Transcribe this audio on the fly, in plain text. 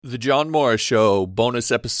The John Morris Show, bonus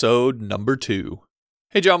episode number 2.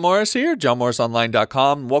 Hey, John Morris here,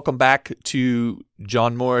 johnmorrisonline.com. Welcome back to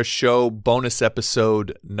John Morris Show, bonus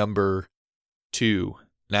episode number 2.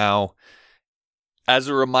 Now, as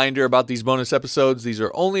a reminder about these bonus episodes, these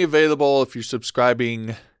are only available if you're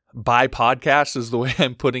subscribing by podcast, is the way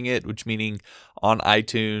I'm putting it, which meaning on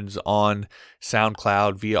iTunes, on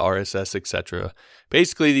SoundCloud, via RSS, etc.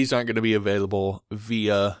 Basically, these aren't going to be available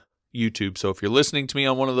via YouTube. So if you're listening to me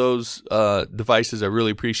on one of those devices, I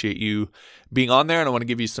really appreciate you being on there, and I want to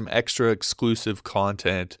give you some extra exclusive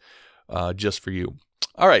content just for you.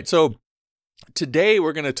 All right, so today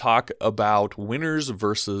we're going to talk about winners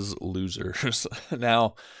versus losers.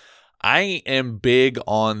 Now, I am big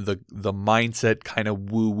on the mindset kind of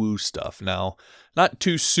woo-woo stuff. Now, not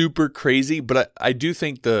too super crazy, but I do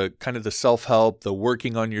think the kind of the self-help, the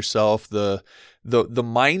working on yourself, the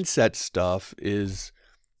mindset stuff is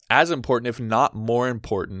as important, if not more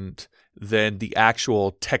important, than the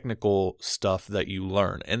actual technical stuff that you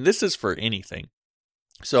learn. And this is for anything.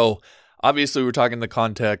 So obviously we're talking in the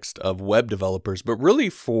context of web developers, but really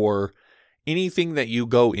for anything that you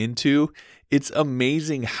go into, it's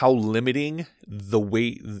amazing how limiting the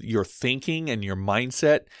way your thinking and your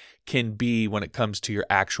mindset can be when it comes to your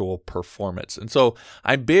actual performance. And so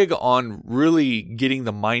I'm big on really getting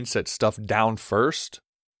the mindset stuff down first,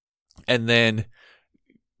 and then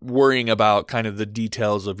worrying about kind of the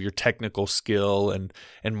details of your technical skill and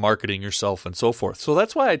marketing yourself and so forth. So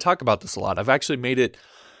that's why I talk about this a lot. I've actually made it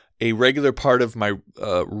a regular part of my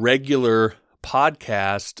regular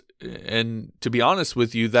podcast. And to be honest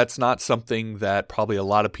with you, that's not something that probably a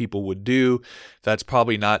lot of people would do. That's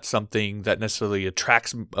probably not something that necessarily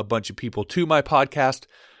attracts a bunch of people to my podcast.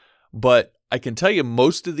 But I can tell you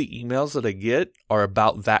most of the emails that I get are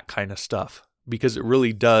about that kind of stuff, because it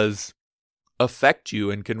really does affect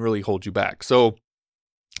you and can really hold you back. So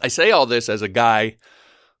I say all this as a guy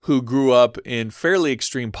who grew up in fairly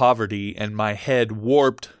extreme poverty and my head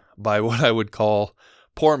warped by what I would call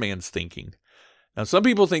poor man's thinking. Now, some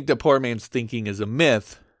people think that poor man's thinking is a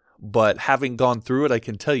myth, but having gone through it, I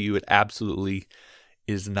can tell you it absolutely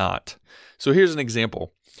is not. So here's an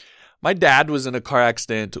example. My dad was in a car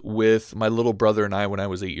accident with my little brother and I when I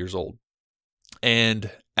was 8 years old.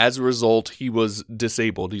 And as a result, he was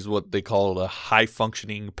disabled. He's what they call a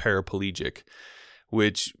high-functioning paraplegic,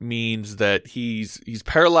 which means that he's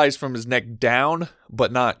paralyzed from his neck down,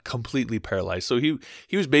 but not completely paralyzed. So he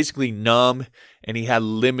was basically numb, and he had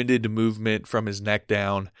limited movement from his neck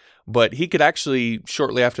down. But he could actually,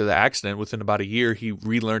 shortly after the accident, within about a year, he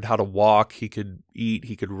relearned how to walk, he could eat,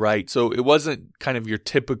 he could write. So it wasn't kind of your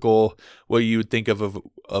typical, what you would think of a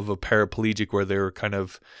paraplegic, where they were kind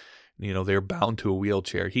of, they're bound to a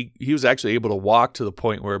wheelchair. He was actually able to walk to the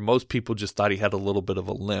point where most people just thought he had a little bit of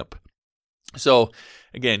a limp. So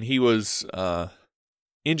again, he was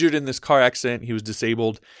injured in this car accident. He was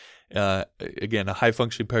disabled. Again, a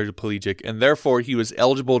high-functioning paraplegic, and therefore he was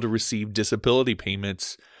eligible to receive disability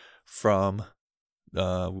payments from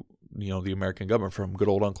the American government, from good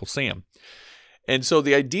old Uncle Sam. And so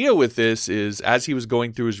the idea with this is, as he was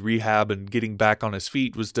going through his rehab and getting back on his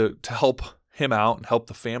feet, was to help him out and help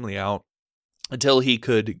the family out until he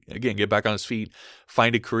could, again, get back on his feet,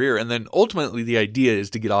 find a career. And then ultimately the idea is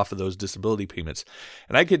to get off of those disability payments.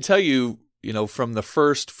 And I can tell you, from the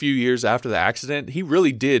first few years after the accident, he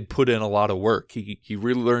really did put in a lot of work. He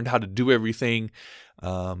really learned how to do everything.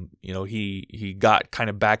 He got kind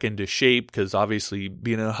of back into shape, because obviously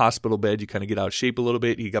being in a hospital bed, you kind of get out of shape a little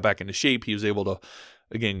bit. He got back into shape. He was able to,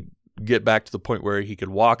 again, get back to the point where he could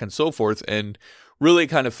walk and so forth, and really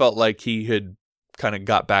kind of felt like he had kind of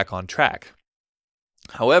got back on track.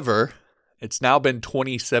 However, it's now been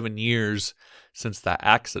 27 years since that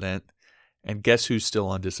accident, and guess who's still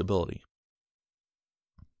on disability?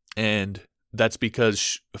 And that's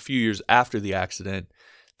because a few years after the accident,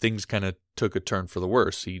 things kind of took a turn for the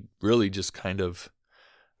worse. He really just kind of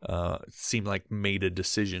seemed like made a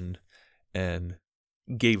decision and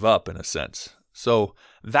gave up, in a sense. So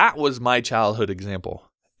that was my childhood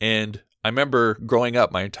example. And I remember growing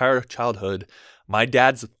up my entire childhood, my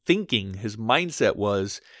dad's thinking, his mindset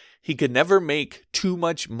was he could never make too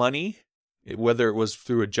much money, whether it was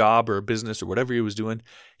through a job or a business or whatever he was doing.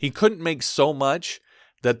 He couldn't make so much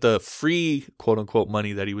that the free, quote unquote,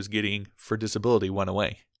 money that he was getting for disability went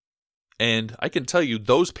away. And I can tell you,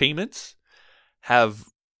 those payments have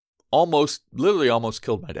literally almost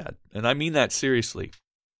killed my dad. And I mean that seriously.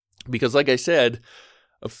 Because like I said,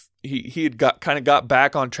 he had got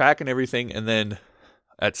back on track and everything, and then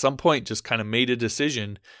at some point just kind of made a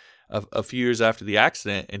decision a few years after the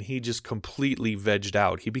accident, and he just completely vegged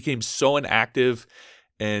out. He became so inactive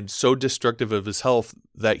and so destructive of his health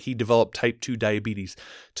that he developed type 2 diabetes,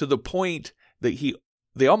 to the point that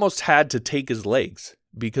they almost had to take his legs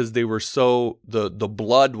because they were so, the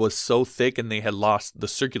blood was so thick and they had lost, the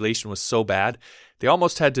circulation was so bad. They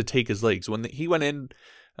almost had to take his legs. When he went in,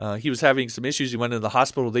 he was having some issues. He went into the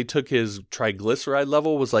hospital. They took his triglyceride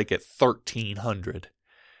level was like at 1,300.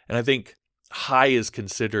 And I think high is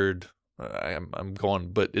considered, I'm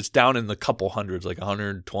going, but it's down in the couple hundreds, like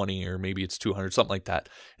 120 or maybe it's 200, something like that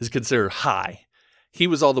is considered high. He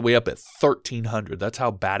was all the way up at 1,300. That's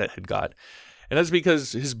how bad it had got. And that's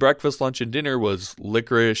because his breakfast, lunch, and dinner was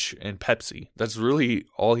licorice and Pepsi. That's really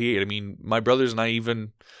all he ate. I mean, my brothers and I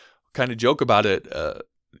even kind of joke about it,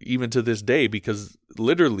 even to this day, because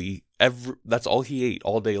literally that's all he ate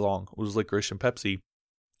all day long was licorice and Pepsi,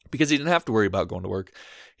 because he didn't have to worry about going to work.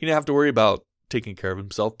 He didn't have to worry about taking care of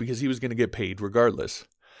himself because he was going to get paid regardless.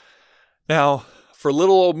 Now, for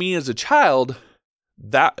little old me as a child,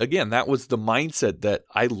 that was the mindset that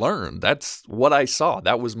I learned. That's what I saw.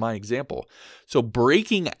 That was my example. So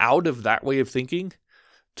breaking out of that way of thinking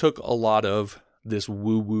took a lot of this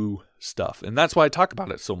woo-woo stuff. And that's why I talk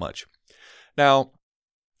about it so much. Now,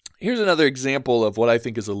 here's another example of what I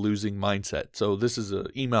think is a losing mindset. So this is an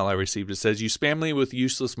email I received. It says, you spam me with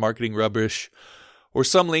useless marketing rubbish or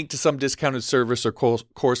some link to some discounted service or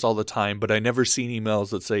course all the time, but I never seen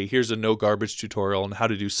emails that say, here's a no garbage tutorial on how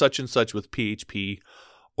to do such and such with PHP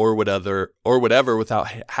or whatever without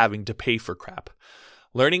having to pay for crap.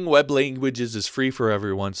 Learning web languages is free for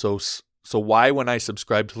everyone, so why, when I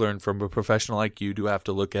subscribe to learn from a professional like you, do I have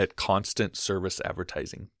to look at constant service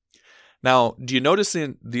advertising? Now, do you notice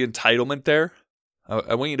the entitlement there?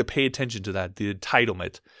 I want you to pay attention to that, the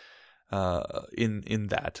entitlement in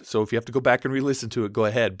that. So if you have to go back and re-listen to it, go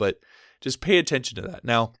ahead, but just pay attention to that.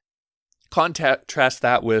 Now, contrast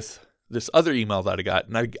that with this other email that I got,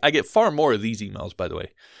 and I get far more of these emails, by the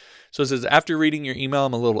way. So it says, after reading your email,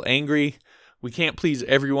 I'm a little angry. We can't please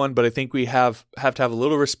everyone, but I think we have to have a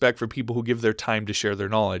little respect for people who give their time to share their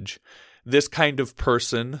knowledge. This kind of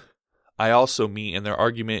person I also meet, and their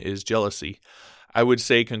argument is jealousy. I would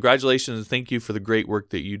say congratulations and thank you for the great work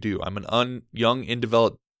that you do. I'm an young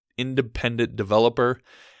independent developer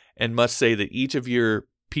and must say that each of your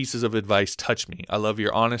pieces of advice touch me. I love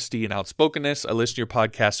your honesty and outspokenness. I listen to your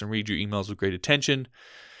podcast and read your emails with great attention.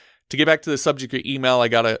 To get back to the subject of email, I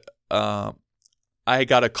got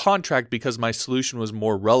a contract because my solution was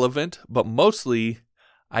more relevant, but mostly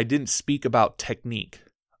I didn't speak about technique.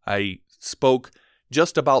 I spoke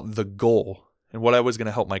just about the goal and what I was going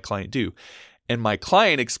to help my client do. And my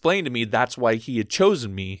client explained to me that's why he had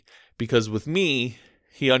chosen me, because with me,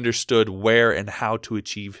 he understood where and how to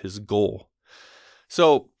achieve his goal.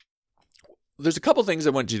 So there's a couple things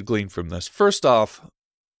I want you to glean from this. First off,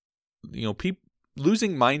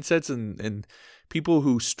 losing mindsets and people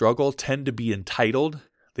who struggle tend to be entitled.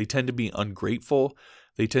 They tend to be ungrateful.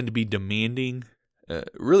 They tend to be demanding.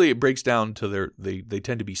 Really, it breaks down to they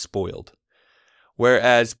tend to be spoiled.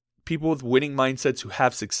 Whereas people with winning mindsets who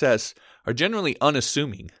have success are generally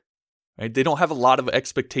unassuming, right? They don't have a lot of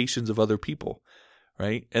expectations of other people,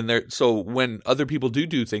 right? And so when other people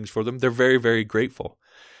do things for them, they're very, very grateful.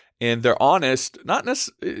 And they're honest, it's not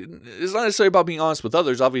necessarily about being honest with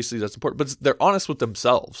others, obviously that's important, but they're honest with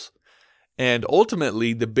themselves. And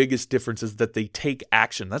ultimately, the biggest difference is that they take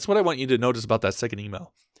action. That's what I want you to notice about that second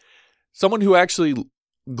email. Someone who actually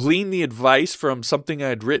gleaned the advice from something I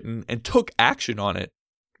had written and took action on it.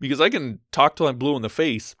 Because I can talk till I'm blue in the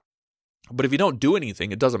face, but if you don't do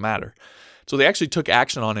anything, it doesn't matter. So they actually took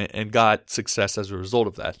action on it and got success as a result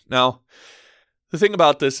of that. Now, the thing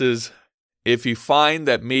about this is, if you find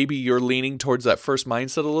that maybe you're leaning towards that first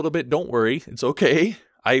mindset a little bit, don't worry. It's okay.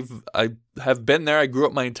 I have been there. I grew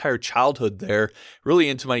up my entire childhood there, really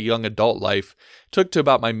into my young adult life. It took to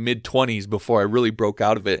about my mid-20s before I really broke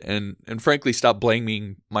out of it and frankly stopped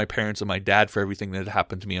blaming my parents and my dad for everything that had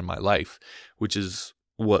happened to me in my life, which is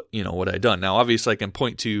what I'd done. Now, obviously, I can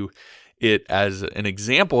point to it as an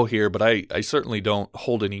example here, but I certainly don't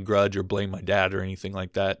hold any grudge or blame my dad or anything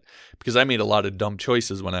like that, because I made a lot of dumb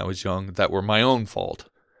choices when I was young that were my own fault.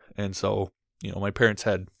 And so, my parents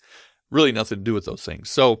had really nothing to do with those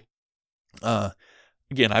things. So,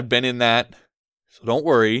 again, I've been in that, so don't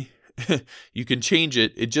worry. You can change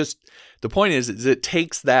it. The point is it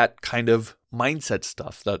takes that kind of mindset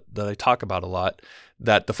stuff that I talk about a lot,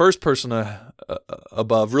 that the first person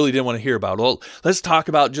above really didn't want to hear about. Well, let's talk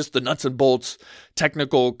about just the nuts and bolts,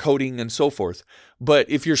 technical coding and so forth. But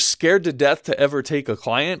if you're scared to death to ever take a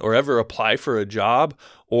client or ever apply for a job,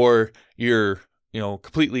 or you're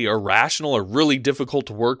completely irrational or really difficult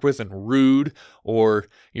to work with and rude, or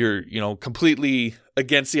you're completely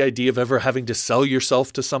against the idea of ever having to sell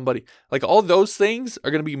yourself to somebody. Like all those things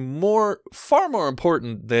are going to be far more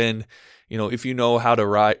important than, if you know how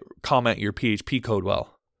to comment your PHP code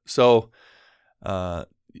well. So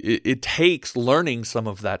it takes learning some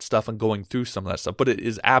of that stuff and going through some of that stuff, but it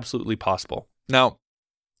is absolutely possible. Now,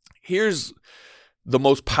 here's the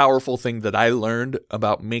most powerful thing that I learned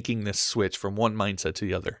about making this switch from one mindset to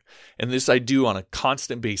the other. And this I do on a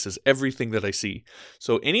constant basis, everything that I see.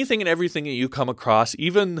 So anything and everything that you come across,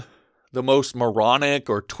 even the most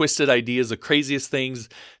moronic or twisted ideas, the craziest things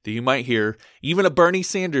that you might hear, even a Bernie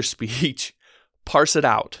Sanders speech, parse it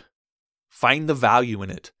out. Find the value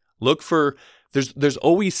in it. Look for, there's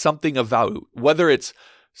always something of value, whether it's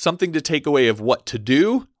something to take away of what to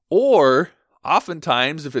do, or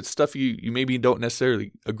oftentimes, if it's stuff you maybe don't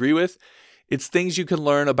necessarily agree with, it's things you can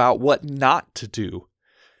learn about what not to do.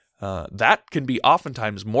 That can be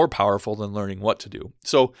oftentimes more powerful than learning what to do.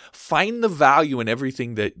 So find the value in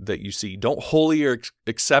everything that you see. Don't wholly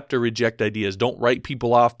accept or reject ideas. Don't write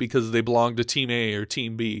people off because they belong to Team A or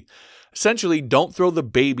Team B. Essentially, don't throw the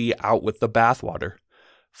baby out with the bathwater.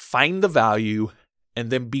 Find the value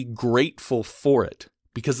and then be grateful for it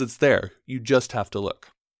because it's there. You just have to look.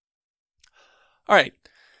 All right,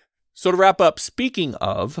 so to wrap up, speaking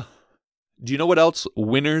of, do you know what else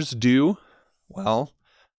winners do? Well,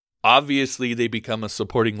 obviously they become a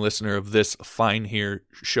supporting listener of this fine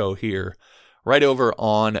show here, right over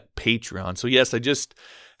on Patreon. So yes, I just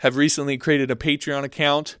have recently created a Patreon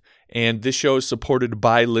account, and this show is supported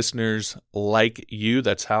by listeners like you.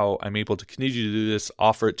 That's how I'm able to continue to do this,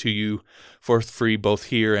 offer it to you for free, both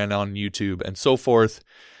here and on YouTube and so forth.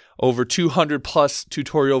 Over 200 plus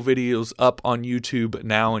tutorial videos up on YouTube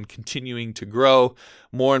now and continuing to grow.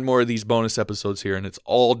 More and more of these bonus episodes here, and it's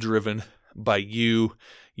all driven by you.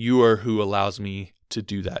 You are who allows me to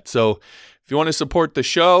do that. So if you want to support the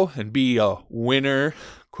show and be a winner,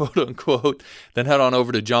 quote unquote, then head on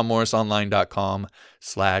over to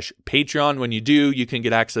johnmorrisonline.com/Patreon. When you do, you can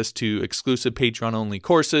get access to exclusive Patreon only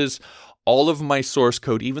courses, all of my source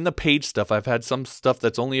code, even the paid stuff. I've had some stuff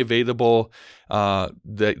that's only available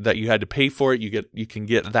that you had to pay for it. You can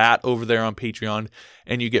get that over there on Patreon,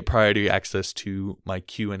 and you get priority access to my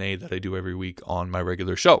Q&A that I do every week on my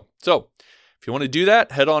regular show. So if you want to do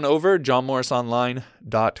that, head on over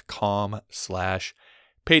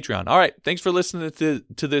johnmorrisonline.com/Patreon. All right, thanks for listening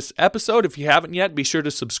to this episode. If you haven't yet, be sure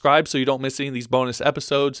to subscribe so you don't miss any of these bonus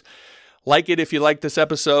episodes. Like it if you like this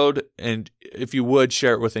episode, and if you would,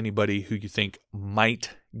 share it with anybody who you think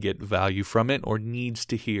might get value from it or needs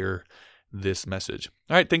to hear this message.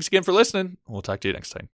 All right, thanks again for listening. We'll talk to you next time.